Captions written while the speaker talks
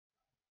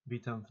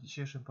Witam. W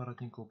dzisiejszym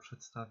poradniku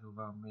przedstawię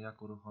Wam,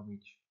 jak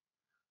uruchomić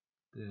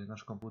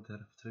nasz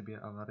komputer w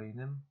trybie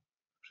awaryjnym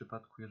w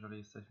przypadku, jeżeli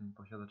jesteśmy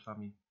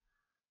posiadaczami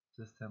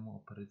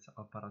systemu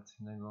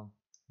operacyjnego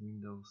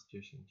Windows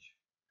 10.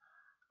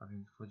 A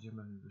więc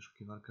wchodzimy w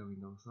wyszukiwarkę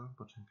Windowsa,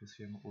 po czym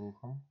wpisujemy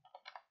Uruchom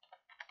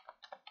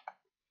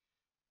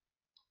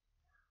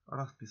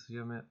oraz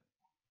wpisujemy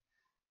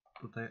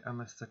tutaj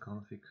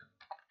msconfig.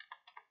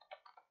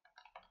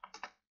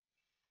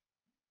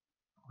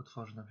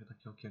 Otworzy nam się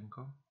takie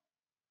okienko,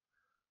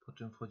 po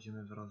czym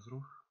wchodzimy w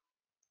rozruch,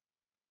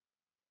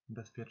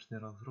 bezpieczny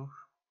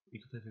rozruch i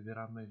tutaj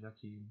wybieramy, w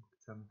jaki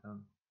chcemy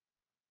ten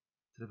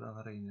tryb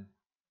awaryjny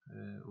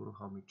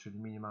uruchomić, czyli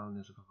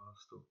minimalny, że po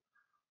prostu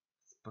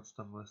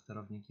podstawowe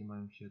sterowniki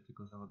mają się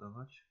tylko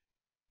załadować,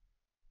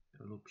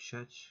 lub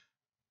sieć,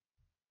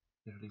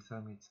 jeżeli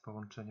chcemy mieć z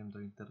połączeniem do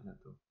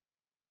internetu.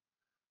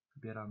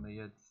 Wybieramy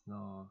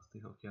jedno z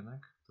tych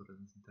okienek, które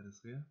nas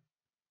interesuje,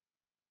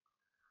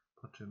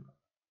 po czym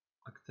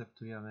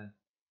akceptujemy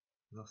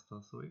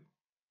zastosuj,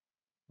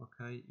 OK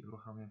i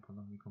uruchamiamy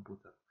ponownie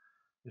komputer.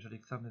 Jeżeli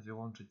chcemy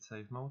wyłączyć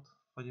Save Mode,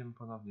 wchodzimy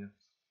ponownie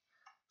w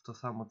to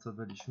samo, co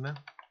byliśmy,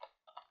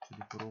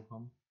 czyli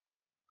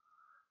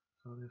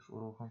w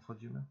Uruchom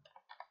wchodzimy,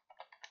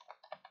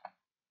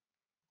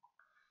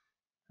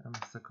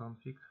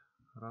 msconfig,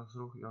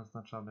 rozruch i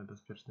oznaczamy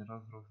bezpieczny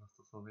rozruch,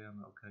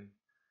 zastosowujemy OK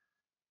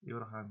i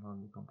uruchamiamy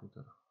ponownie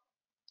komputer.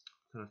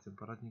 Tyle w tym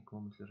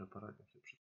poradniku, myślę, że poradnik się przyda.